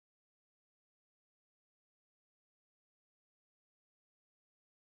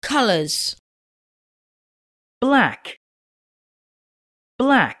Colours. Black,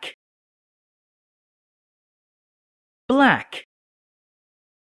 black, black,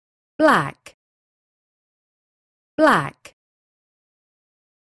 black, black.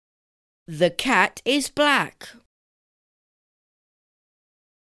 The cat is black.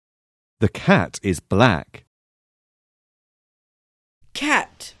 The cat is black.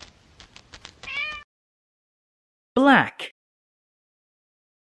 Cat. black,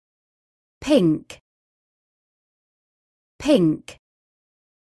 Pink, pink,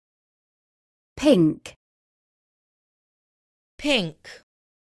 pink. Pink.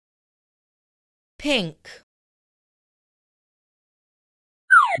 Pink.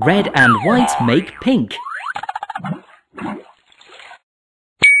 red and white make pink.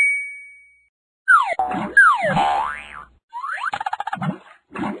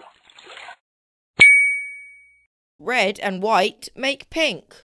 Red and white make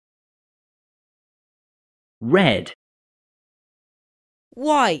pink. Red,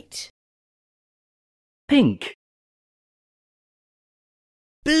 White. pink,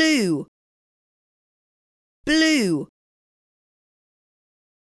 Blue. Blue.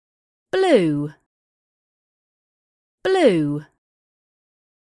 Blue, blue.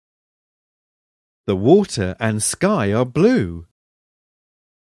 The water and sky are blue.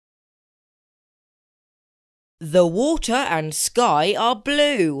 The water and sky are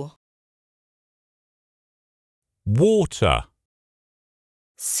blue. Water.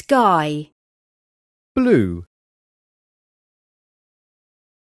 Sky, Blue.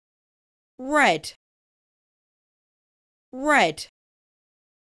 Red. Red.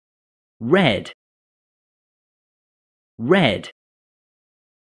 red, red.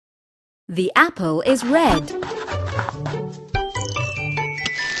 the apple is red.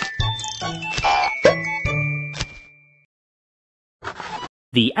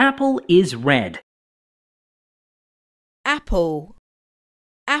 The apple is red. Apple.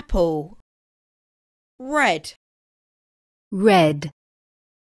 Apple. Red. Red,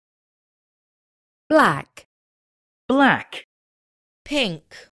 black, Black, Pink.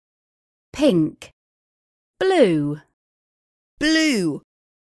 pink, blue. Blue.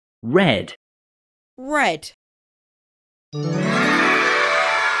 red. Red.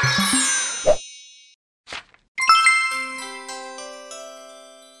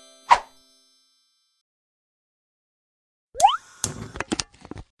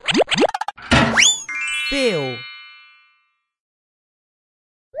 Feel.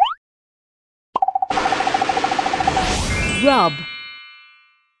 Rub,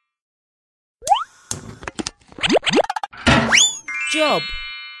 Job.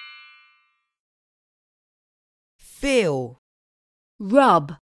 Feel.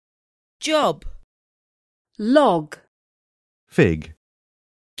 rub, Job. log, Fig.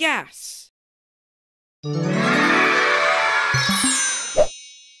 Gas.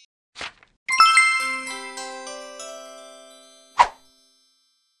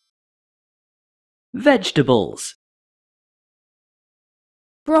 Vegetables.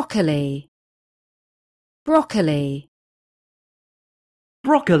 broccoli, broccoli.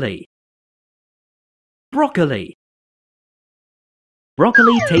 Broccoli. Broccoli.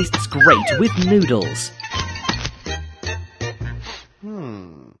 Broccoli tastes great with noodles.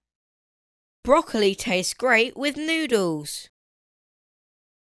 Broccoli tastes great with noodles.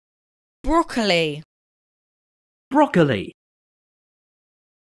 Broccoli. Broccoli.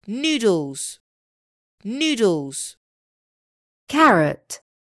 Noodles. Noodles. Carrot,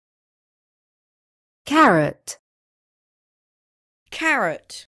 carrot.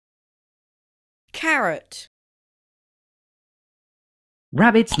 Carrot. Carrot.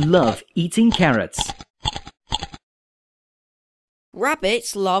 Rabbits love eating carrots.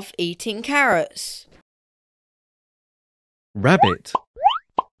 Rabbits love eating carrots. Rabbit.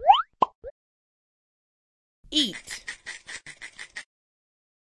 Eat.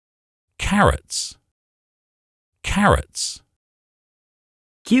 Carrots. Carrots.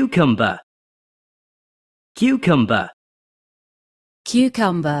 Cucumber. Cucumber.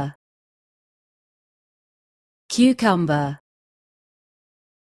 Cucumber, cucumber.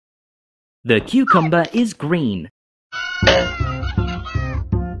 The cucumber is green.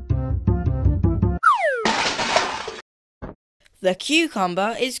 The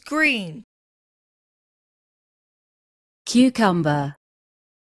cucumber is green. Cucumber,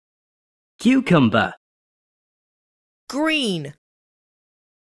 Cucumber. Green.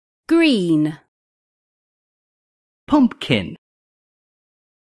 green. Pumpkin.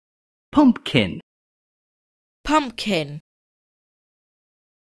 Pumpkin. Pumpkin.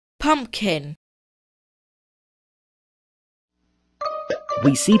 Pumpkin.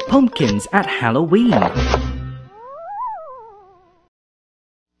 We see pumpkins at Halloween.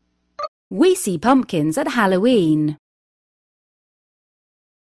 We see pumpkins at Halloween.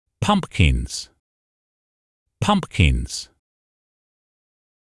 Pumpkins. Pumpkins.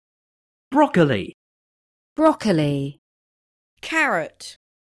 Broccoli. Broccoli. Carrot.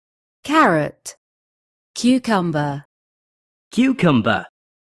 Carrot. Cucumber. Cucumber.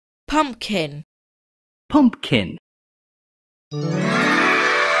 Pumpkin. Pumpkin.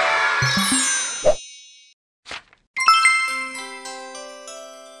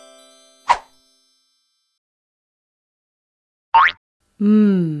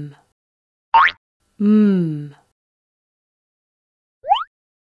 Mmm. Mmm.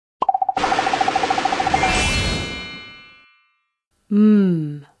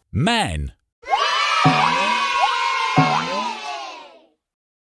 Mmm. Man.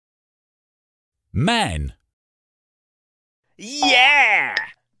 Man. Yeah!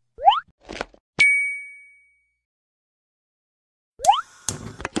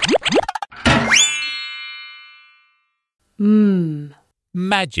 Mmm.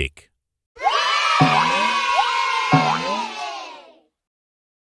 Magic.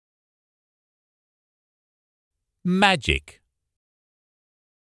 Magic.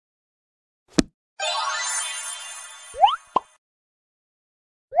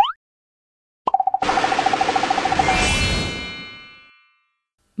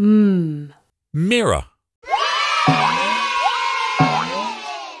 Mmm. Mirror.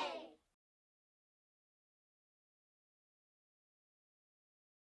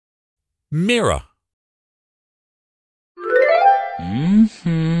 Mirror.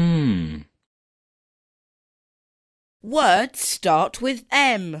 Mm-hmm. Words start with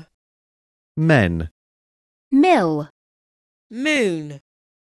M. Men. Mill. Moon.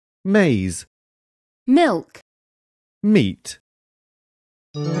 Maize. Milk. Meat.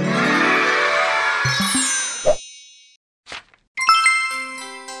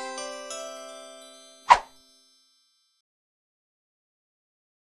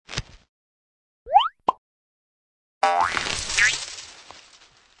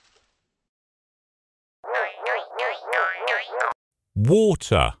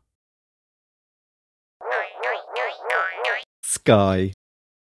 Water. Sky.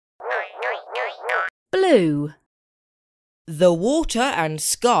 Blue. The water and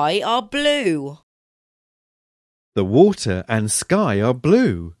sky are blue. The water and sky are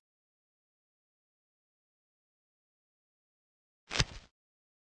blue.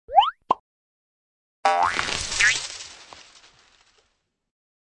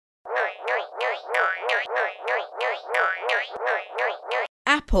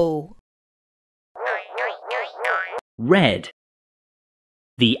 Apple. Red.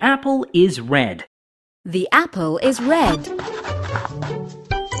 The apple is red. The apple is red.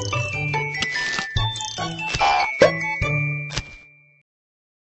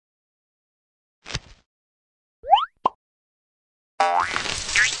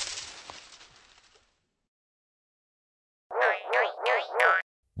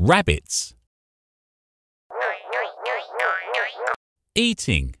 Rabbits.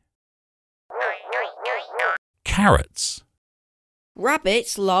 Eating. Carrots.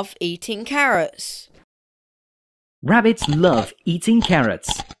 Rabbits love eating carrots. Rabbits love eating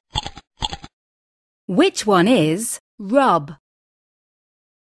carrots. Which one is rub?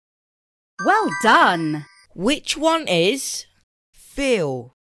 Well done. Which one is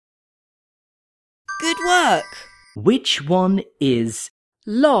feel? Good work. Which one is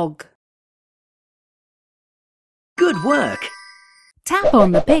Log. good work? Tap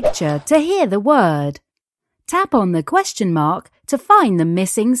on the picture to hear the word. Tap on the question mark to find the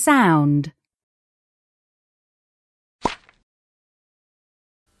missing sound.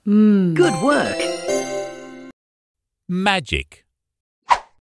 Good work. Magic.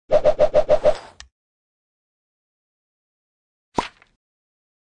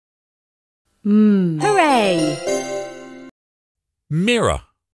 Hooray! Mirror.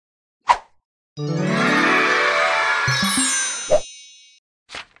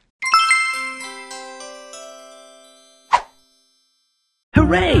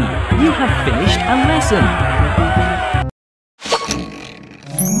 Hooray! You have finished a lesson.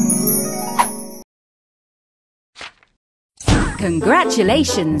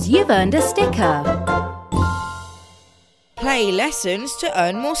 Congratulations, you've earned a sticker. Play lessons to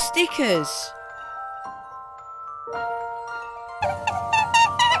earn more stickers.